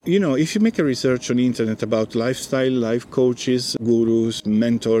if you make a research on the internet about lifestyle, life coaches, gurus,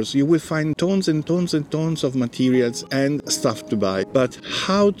 mentors, you will find tons and tons and tons of materials and stuff to buy. But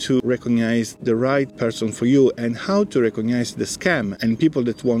how to recognize the right person for you and how to recognize the scam and people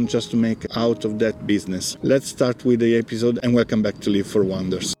that want just to make out of that business. Let's start with the episode and welcome back to Live for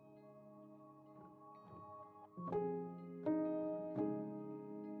Wonders.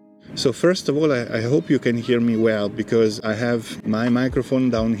 So first of all, I hope you can hear me well because I have my microphone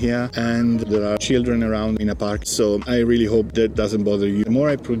down here and there are children around in a park. So I really hope that doesn't bother you. The more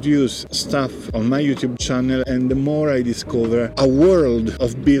I produce stuff on my YouTube channel and the more I discover a world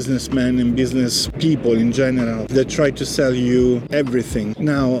of businessmen and business people in general that try to sell you everything.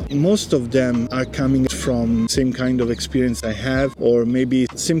 Now, most of them are coming from same kind of experience I have or maybe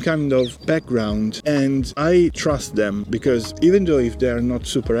same kind of background. And I trust them because even though if they are not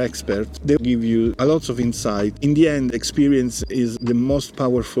super experts, they give you a lot of insight. In the end, experience is the most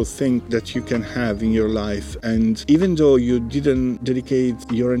powerful thing that you can have in your life. And even though you didn't dedicate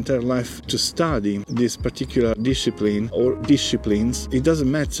your entire life to study this particular discipline or disciplines, it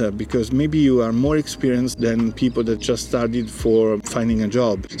doesn't matter because maybe you are more experienced than people that just studied for finding a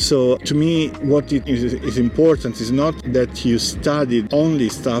job. So to me, what is important is not that you studied only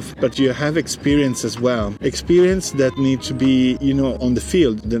stuff, but you have experience as well. Experience that need to be, on the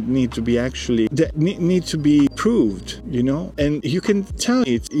field, that need to be need to be proved, and you can tell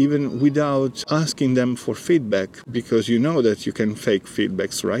it even without asking them for feedback because you know that you can fake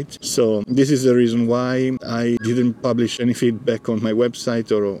feedbacks, right? So this is the reason why I didn't publish any feedback on my website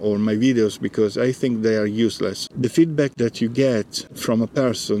or my videos because I think they are useless. The feedback that you get from a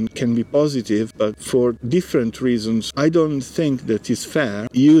person can be positive, but for different reasons, I don't think that it's fair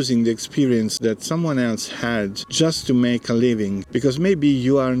using the experience that someone else had just to make a living because maybe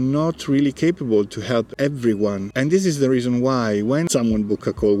you are not really capable to help everyone. And this is the reason why when someone book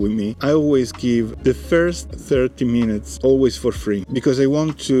a call with me, I always give the first 30 minutes always for free because I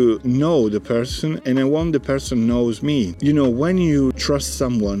want to know the person and I want the person knows me. When you trust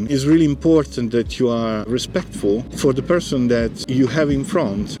someone, it's really important that you are respectful for the person that you have in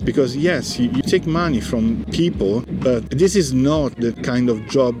front because yes, you take money from people, but this is not the kind of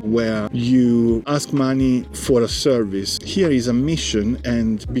job where you ask money for a service. Here is a mission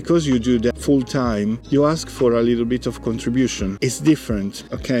and because you do that full time, you ask for a little bit of contribution. It's different,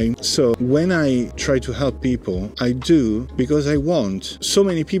 okay? So when I try to help people, I do because I want. So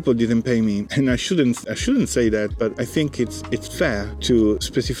many people didn't pay me, and I shouldn't say that, but I think it's fair to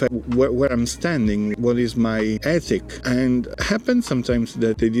specify where I'm standing, what is my ethic. And it happens sometimes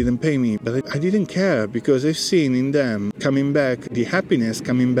that they didn't pay me, but I didn't care because I've seen in them coming back the happiness,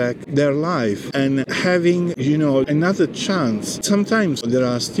 coming back their life, and having another chance. Sometimes there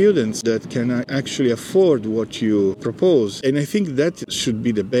are students that can actually afford what you propose. And I think that should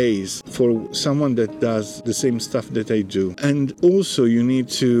be the base for someone that does the same stuff that I do. And also you need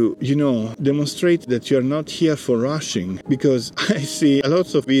to, demonstrate that you're not here for rushing because I see a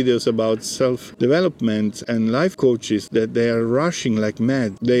lot of videos about self-development and life coaches that they are rushing like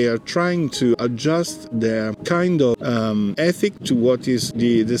mad. They are trying to adjust their kind of ethic to what is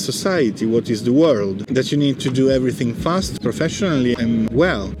the society, what is the world, that you need to do everything fast, professionally and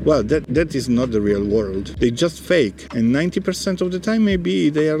well, that is not the real world. They just fake. And 90% of the time, maybe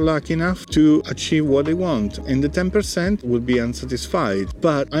they are lucky enough to achieve what they want. And the 10% will be unsatisfied.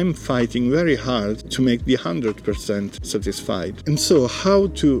 But I'm fighting very hard to make the 100% satisfied. And so how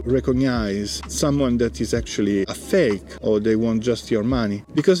to recognize someone that is actually a fake or they want just your money?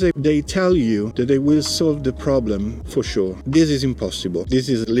 Because they tell you that they will solve the problem for sure. This is impossible. This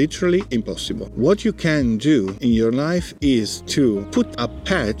is literally impossible. What you can do in your life is to put a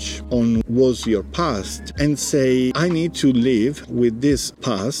patch on was your past and say, I need to live with this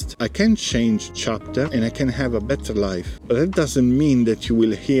past. I can change chapter and I can have a better life. But that doesn't mean that you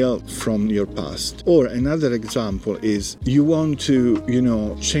will heal from your past. Or another example is you want to,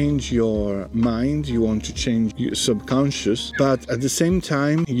 change your mind, you want to change your subconscious, but at the same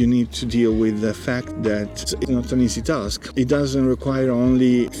time, you need to deal with the fact that it's not an easy task. It doesn't require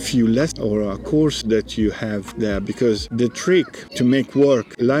only few lessons or a course that you have there, because the trick to make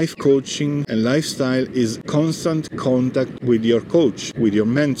work life coaching and lifestyle is constant contact with your coach, with your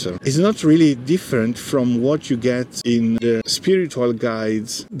mentor. It's not really different from what you get in the spiritual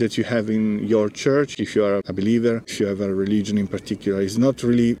guides that you have in your church, if you are a believer, if you have a religion in particular. It's not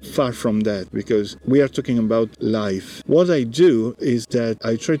really far from that, because we are talking about life. What I do is that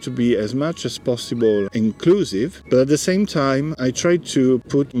I try to be as much as possible inclusive, but at the same time I try to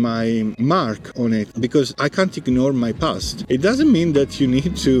put my mark on it, because I can't ignore my past. It doesn't mean that you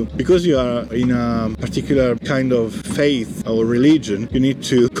need to, because you are in a particular kind of faith or religion, you need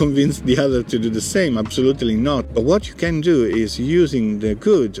to convince the other to do the same. Absolutely not. But what you can do is using the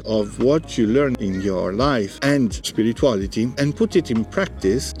good of what you learn in your life and spirituality and put it in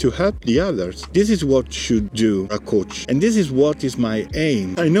practice to help the others. This is what should do a coach. And this is what is my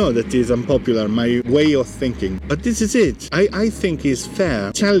aim. I know that is unpopular, my way of thinking, but this is it. I think is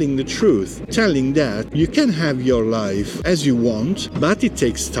fair, telling the truth, telling that you can have your life as you want, but it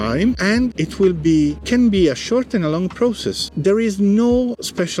takes time and it can be a short and a long process. There is no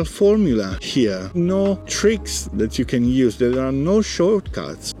special formula here, no tricks that you can use. There are no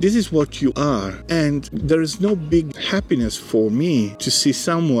shortcuts. This is what you are, and there is no big happiness for me to see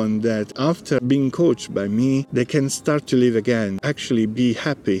someone that after being coached by me, they can start to live again, actually be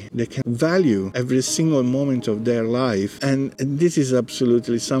happy. They can value every single moment of their life, and this is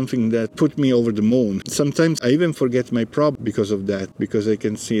absolutely something that put me over the moon. Sometimes I even forget my problem because of that, because I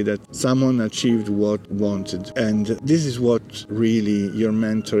can see that someone achieved what wanted, and this is what really your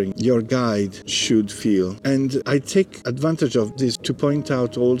mentoring, your guide should feel. And I take advantage of this to point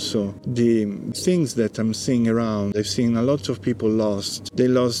out also the things that I'm seeing around. I've seen a lot of people lost. They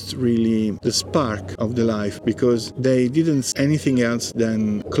lost really the spark of the life because they didn't see anything else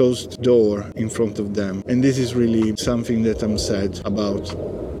than closed door in front of them. And this is really something that I'm sad about,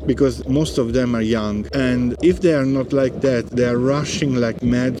 because most of them are young, and if they are not like that, they are rushing like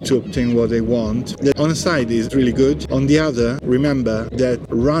mad to obtain what they want. That on a side is really good. On the other, remember that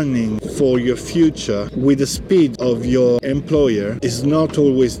running for your future with the speed of your employer is not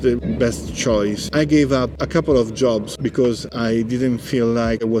always the best choice. I gave up a couple of jobs because I didn't feel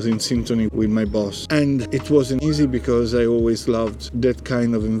like I was in synchrony with my boss, and it wasn't easy because I always loved that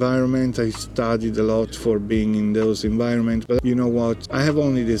kind of environment. I studied a lot for being in those environments, but you know what, I have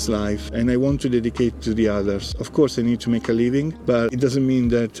only this life and I want to dedicate to the others. Of course I need to make a living, but it doesn't mean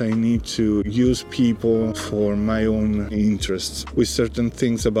that I need to use people for my own interests with certain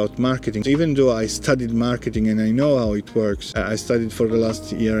things about marketing. Even though I studied marketing and I know how it works, I studied for the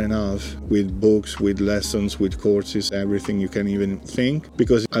last year and a half with books, with lessons, with courses, everything you can even think,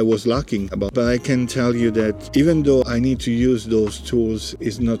 because I was lacking about. But I can tell you that even though I need to use those tools,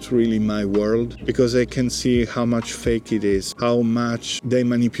 it's not really my world, because I can see how much fake it is, how much they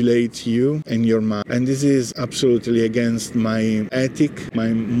manipulate you and your mind. And this is absolutely against my ethic, my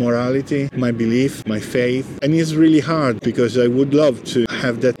morality, my belief, my faith. And it's really hard because I would love to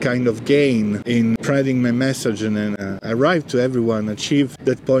have that kind of gain in spreading my message and arrive to everyone, achieve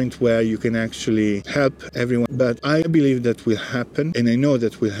that point where you can actually help everyone. But I believe that will happen, and I know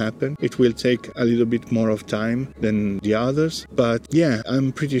that will happen. It will take a little bit more of time than the others, but yeah,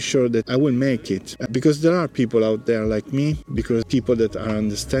 I'm pretty sure that I will make it, because there are people out there like me, because people that are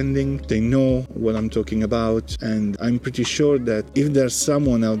understanding, they know what I'm talking about, and I'm pretty sure that if there's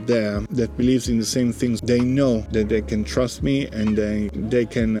someone out there that believes in the same things, they know that they can trust me, and they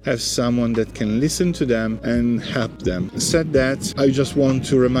can have someone that can listen to them and help them. Said that, I just want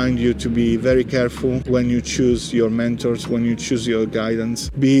to remind you to be very careful when you choose your mentors, when you choose your guidance.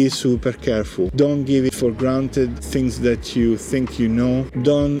 Be super careful. Don't give it for granted things that you think you know.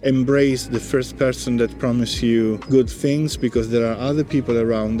 Don't embrace the first person that promises you good things, because there are other people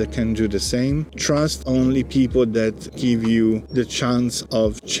around that can do the same. Trust only people that give you the chance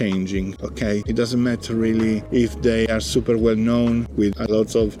of changing, okay? It doesn't matter really if they are super well known with a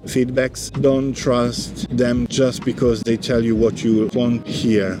lot of feedbacks. Don't trust them just because they tell you what you want to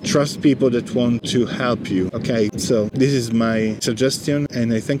hear. Trust people that want to help you, okay? So this is my suggestion,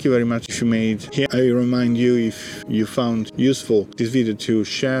 and I thank you very much if you made here. I remind you, if you found useful this video, to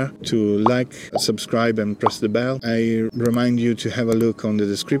share, to like, subscribe and press the bell. I remind you to have a look on the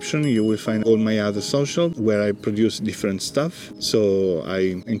description. You will find all my other social where I produce different stuff, so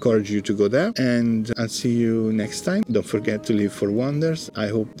I encourage you to go there, and I'll see you next time. Don't forget to live for wonders. I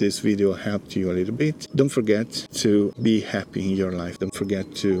hope this video helped you a little bit. Don't forget to be happy in your life. Don't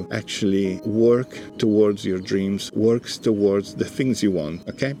forget to actually work towards your dreams, work towards the things you want,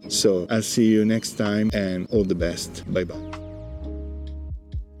 okay? So I'll see you next time, and all the best. Bye bye.